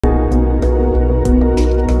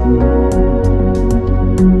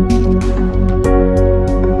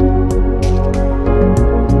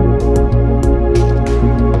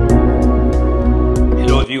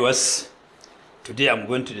viewers, today I'm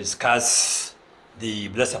going to discuss the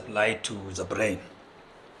blood supply to the brain.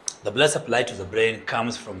 The blood supply to the brain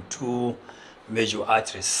comes from two major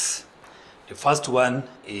arteries. The first one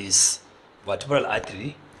is vertebral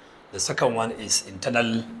artery. The second one is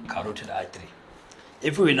internal carotid artery.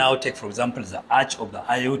 If we now take, for example, the arch of the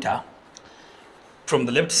aorta, from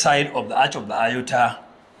the left side of the arch of the aorta,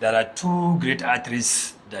 there are two great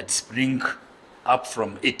arteries that spring up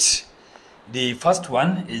from it. The first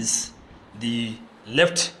one is the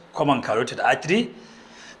left common carotid artery.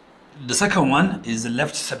 The second one is the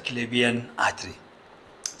left subclavian artery.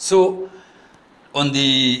 So on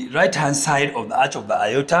the right hand side of the arch of the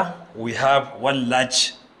aorta, we have one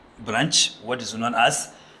large branch, what is known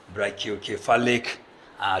as brachiocephalic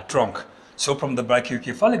trunk. So from the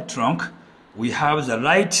brachiocephalic trunk, we have the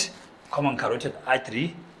right common carotid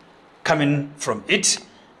artery coming from it,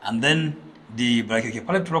 and then the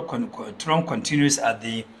brachiocephalic trunk continues at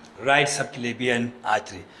the right subclavian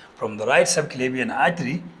artery. From the right subclavian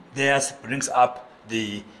artery, there springs up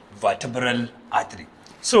the vertebral artery.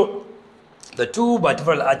 So the two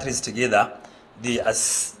vertebral arteries together, they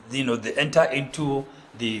enter into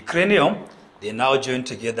the cranium. They now join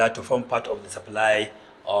together to form part of the supply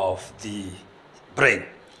of the brain.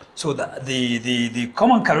 So the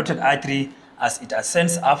common carotid artery, as it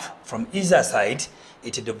ascends up from either side,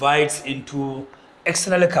 it divides into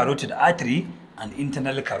external carotid artery and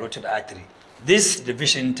internal carotid artery. This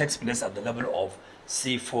division takes place at the level of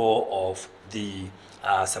C4 of the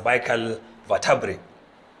cervical vertebrae.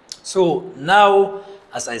 So now,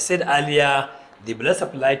 as I said earlier, the blood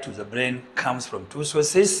supply to the brain comes from two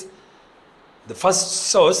sources. The first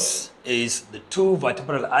source is the two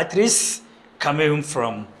vertebral arteries coming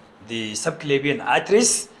from the subclavian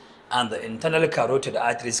arteries, and the internal carotid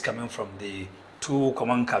arteries coming from the two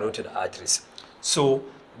common carotid arteries. So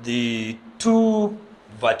the two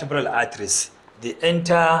vertebral arteries, they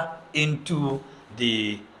enter into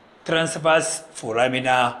the transverse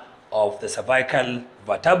foramina of the cervical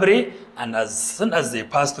vertebrae, and as soon as they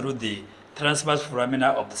pass through the transverse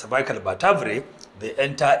foramina of the cervical vertebrae, they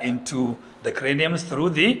enter into the cranium through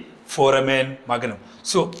the foramen magnum.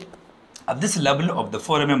 So at this level of the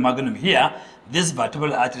foramen magnum here, these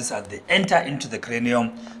vertebral arteries, as they enter into the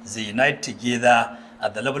cranium, they unite together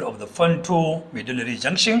at the level of the frontomedullary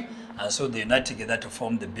junction, and so they unite together to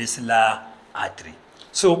form the basilar artery.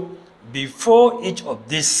 So before each of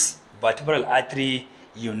these vertebral artery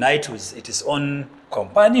unite with its own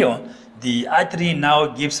companion, the artery now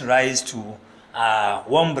gives rise to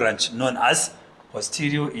one branch known as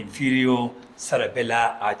posterior inferior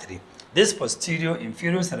cerebellar artery. This posterior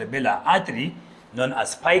inferior cerebellar artery, known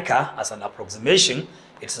as pica, as an approximation,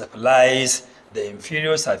 it supplies the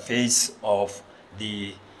inferior surface of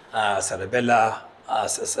the cerebellar,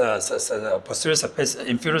 posterior surface,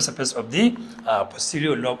 inferior surface of the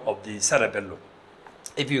posterior lobe of the cerebellum.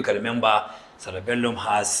 If you can remember, cerebellum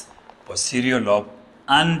has posterior lobe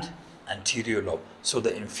and anterior lobe. So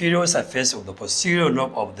the inferior surface of the posterior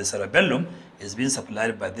lobe of the cerebellum is being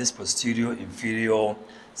supplied by this posterior inferior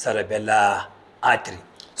cerebellar artery.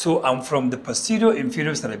 So from the posterior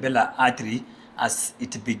inferior cerebellar artery, as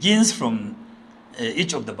it begins from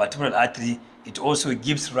each of the vertebral artery, it also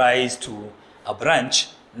gives rise to a branch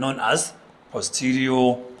known as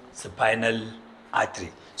posterior spinal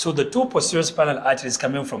artery. So the two posterior spinal arteries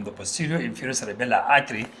coming from the posterior inferior cerebellar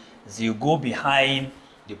artery, they go behind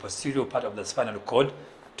the posterior part of the spinal cord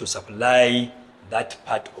to supply that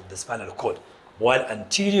part of the spinal cord, while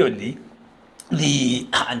anteriorly, the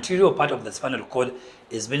anterior part of the spinal cord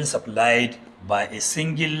is being supplied by a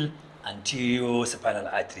single anterior spinal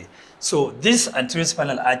artery. So this anterior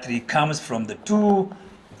spinal artery comes from the two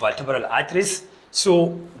vertebral arteries.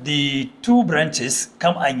 So the two branches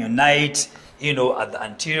come and unite, at the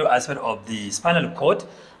anterior aspect of the spinal cord,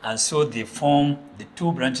 and so they form, the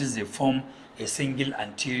two branches, they form a single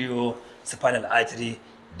anterior spinal artery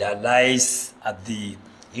that lies at the,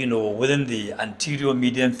 within the anterior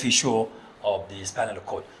median fissure of the spinal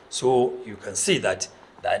cord. So you can see that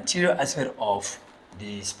the anterior aspect of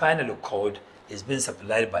the spinal cord is being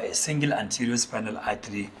supplied by a single anterior spinal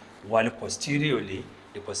artery, while posteriorly,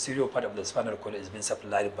 the posterior part of the spinal cord is being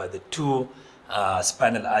supplied by the two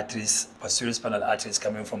spinal arteries, posterior spinal arteries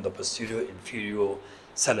coming from the posterior inferior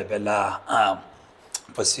cerebellar,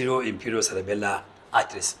 posterior inferior cerebellar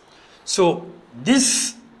arteries. So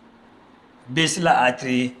this basilar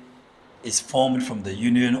artery is formed from the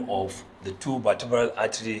union of the two vertebral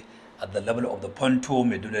artery at the level of the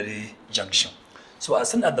pontomedullary junction. So as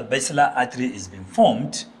soon as the basilar artery is being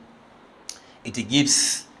formed, it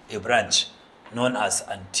gives a branch known as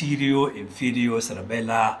anterior inferior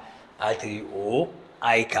cerebellar artery, or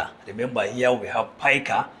ICA. Remember, here we have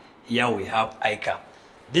pica, here we have ICA.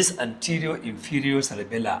 This anterior inferior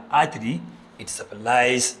cerebellar artery, it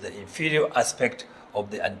supplies the inferior aspect of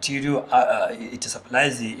the anterior, it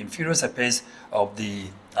supplies the inferior surface of the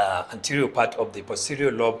anterior part of the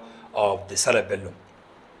posterior lobe of the cerebellum.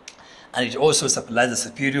 And it also supplies the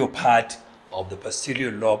superior part of the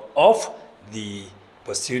posterior lobe of the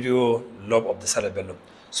posterior lobe of the cerebellum.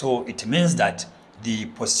 So it means that the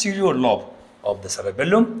posterior lobe of the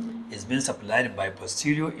cerebellum is being supplied by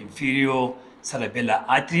posterior inferior cerebellar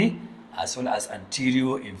artery as well as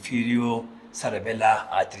anterior inferior cerebellar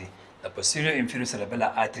artery. The posterior inferior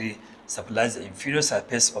cerebellar artery supplies the inferior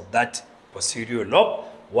surface of that posterior lobe,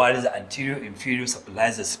 while the anterior inferior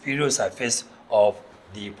supplies the superior surface of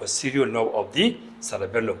the posterior lobe of the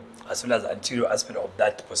cerebellum, as well as the anterior aspect of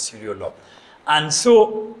that posterior lobe. And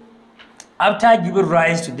so, after giving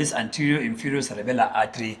rise to this anterior inferior cerebellar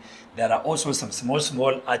artery, there are also some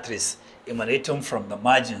small arteries emanating from the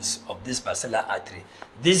margins of this basilar artery.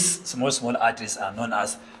 These small arteries are known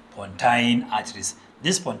as pontine arteries.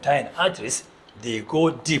 These pontine arteries, they go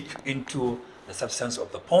deep into the substance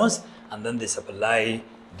of the pons, and then they supply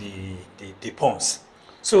the pons.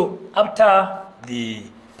 So after the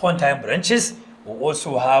pontine branches, we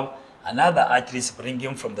also have another arteries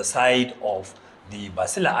bringing from the side of the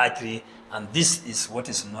basilar artery, and this is what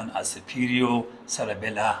is known as superior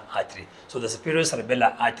cerebellar artery. So the superior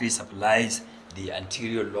cerebellar artery supplies the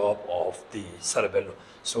anterior lobe of the cerebellum.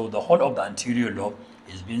 So the whole of the anterior lobe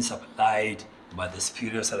is being supplied by the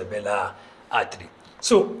superior cerebellar artery.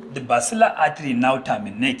 So the basilar artery now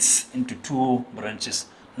terminates into two branches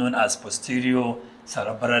known as posterior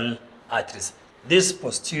cerebral arteries. These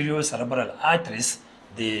posterior cerebral arteries,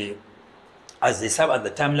 as they serve as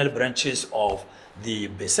the terminal branches of the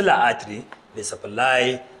basilar artery, they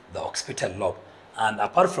supply the occipital lobe. And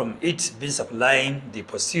apart from it being supplying the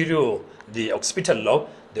occipital lobe,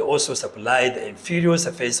 they also supply the inferior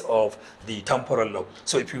surface of the temporal lobe.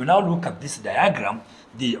 So if you now look at this diagram,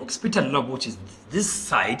 the occipital lobe, which is this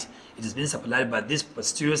side, it is being supplied by these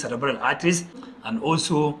posterior cerebral arteries, and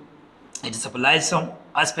also it supplies some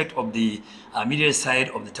aspect of the medial side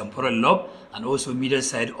of the temporal lobe, and also medial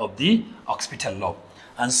side of the occipital lobe.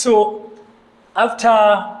 And so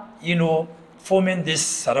after, forming this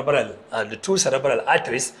cerebral, the two cerebral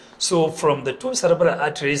arteries, so from the two cerebral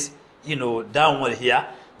arteries, downward here,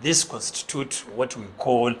 this constitutes what we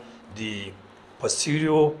call the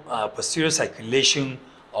posterior circulation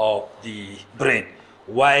of the brain,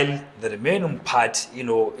 while the remaining part,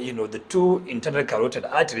 the two internal carotid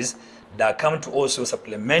arteries that come to also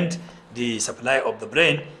supplement the supply of the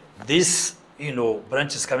brain, this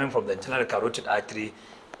branches coming from the internal carotid artery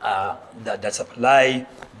that supply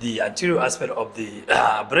the anterior aspect of the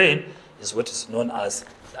brain is what is known as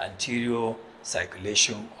the anterior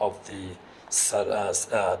circulation of the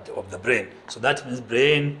brain. So that means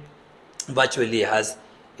brain virtually has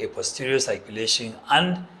a posterior circulation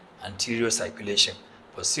and anterior circulation.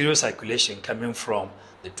 Posterior circulation coming from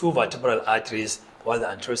the two vertebral arteries, while the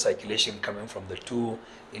anterior circulation coming from the two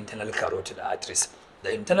internal carotid arteries.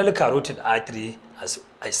 The internal carotid artery, as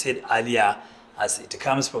I said earlier, as it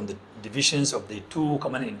comes from the divisions of the two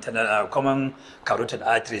common carotid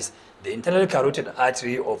arteries, the internal carotid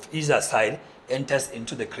artery of either side enters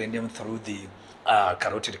into the cranium through the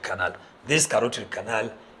carotid canal. This carotid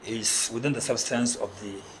canal is within the substance of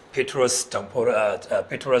the petrous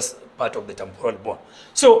part of the temporal bone.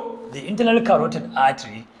 So the internal carotid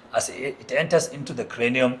artery, as it enters into the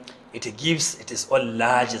cranium, it gives its own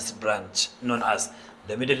largest branch known as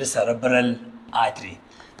the medial cerebral artery.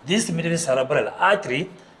 This medial cerebral artery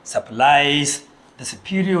supplies the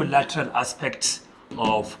superior lateral aspect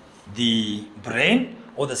of the brain,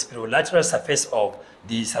 or the superior lateral surface of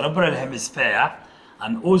the cerebral hemisphere,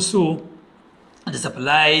 and also it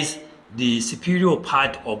supplies the superior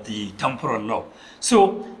part of the temporal lobe.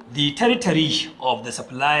 So the territory of the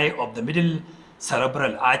supply of the middle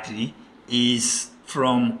cerebral artery is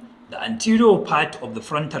from the anterior part of the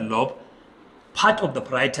frontal lobe, part of the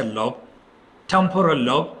parietal lobe, temporal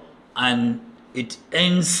lobe, and it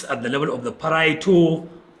ends at the level of the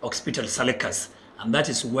parieto-occipital sulcus, and that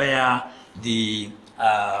is where the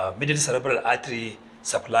middle cerebral artery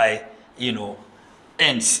supply,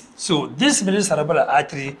 ends. So this middle cerebral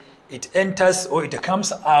artery, it enters, or it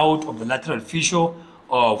comes out of the lateral fissure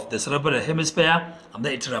of the cerebral hemisphere, and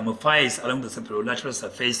then it ramifies along the superolateral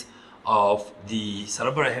surface of the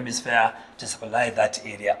cerebral hemisphere to supply that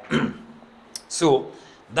area. So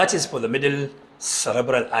that is for the middle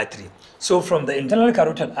cerebral artery. So from the internal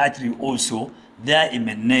carotid artery also, there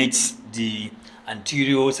emanates the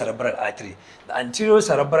anterior cerebral artery. The anterior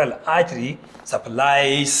cerebral artery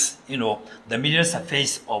supplies, the medial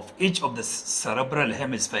surface of each of the cerebral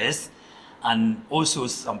hemispheres, and also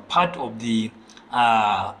some part of the,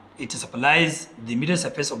 it supplies the medial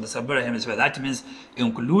surface of the cerebral hemisphere. That means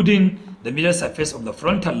including the medial surface of the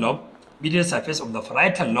frontal lobe, medial surface of the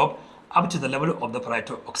parietal lobe, up to the level of the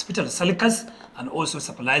parieto-occipital sulcus, and also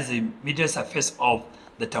supplies the medial surface of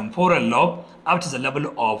the temporal lobe up to the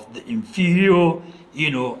level of the inferior,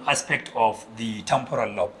 aspect of the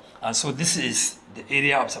temporal lobe. And so this is the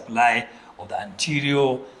area of supply of the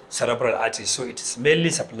anterior cerebral artery. So it is mainly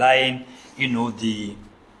supplying, the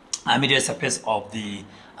medial surface of the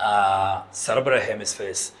cerebral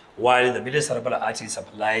hemispheres, while the medial cerebral artery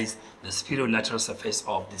supplies the spherolateral surface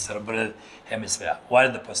of the cerebral hemisphere,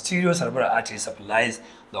 while the posterior cerebral artery supplies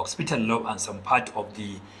the occipital lobe and some part of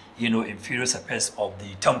the, inferior surface of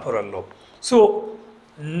the temporal lobe. So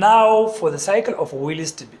now for the cycle of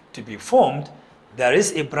Willis to be formed, there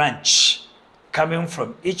is a branch coming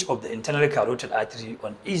from each of the internal carotid artery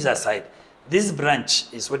on either side. This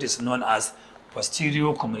branch is what is known as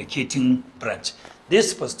posterior communicating branch.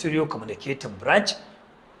 This posterior communicating branch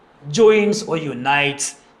joins or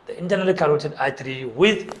unites the internal carotid artery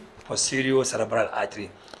with posterior cerebral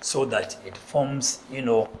artery, so that it forms,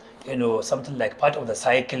 something like part of the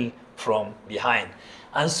cycle from behind.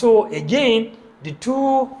 And so again, the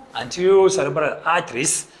two anterior cerebral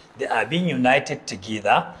arteries, they are being united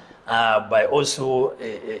together by also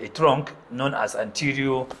a trunk known as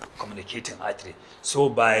anterior communicating artery. So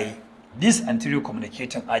by this anterior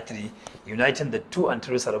communicating artery uniting the two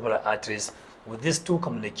anterior cerebral arteries with these two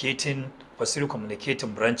posterior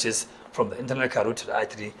communicating branches from the internal carotid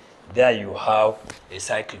artery, there you have a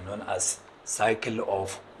cycle known as cycle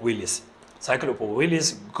of Willis. Cycle of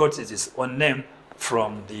Willis got its own name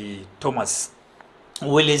from the Thomas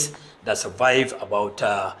Willis that survived about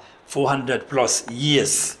 400 plus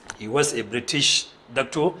years. He was a British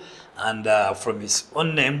doctor, and from his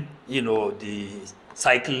own name, the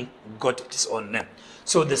cycle got its own name.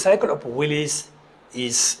 So the cycle of Willis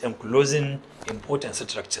is enclosing important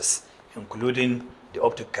structures, including the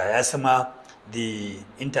optic chiasma, the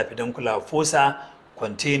interpeduncular fossa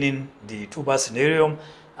containing the tuberous cinereum,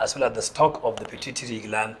 as well as the stalk of the pituitary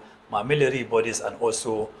gland, mammillary bodies, and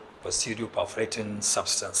also posterior perforating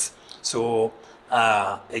substance. So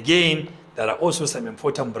again, there are also some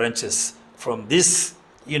important branches from this,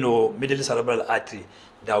 medial cerebral artery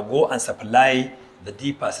that go and supply the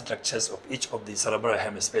deeper structures of each of the cerebral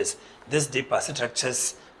hemispheres. These deeper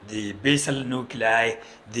structures, the basal nuclei,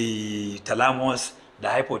 the thalamus, the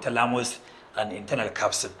hypothalamus, and internal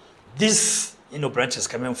capsule. These, branches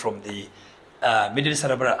coming from the medial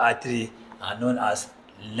cerebral artery are known as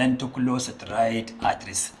lenticulostriate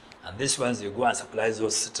arteries. And these ones, they go and supply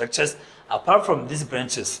those structures. Apart from these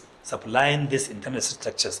branches supplying these internal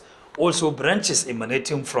structures, also branches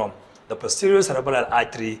emanating from the posterior cerebral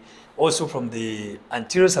artery, also from the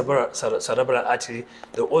anterior cerebral artery,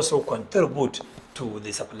 they also contribute to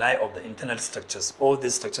the supply of the internal structures, all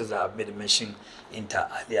these structures that I've made mention inter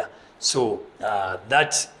earlier. So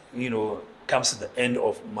that, comes to the end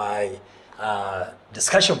of my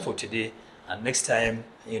discussion for today. And next time,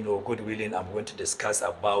 God willing, I'm going to discuss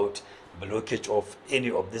about blockage of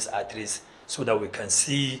any of these arteries, so that we can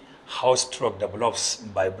see how stroke develops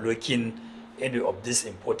by blocking any of these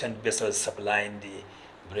important vessels supplying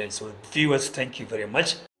the brain. So viewers, thank you very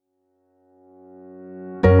much.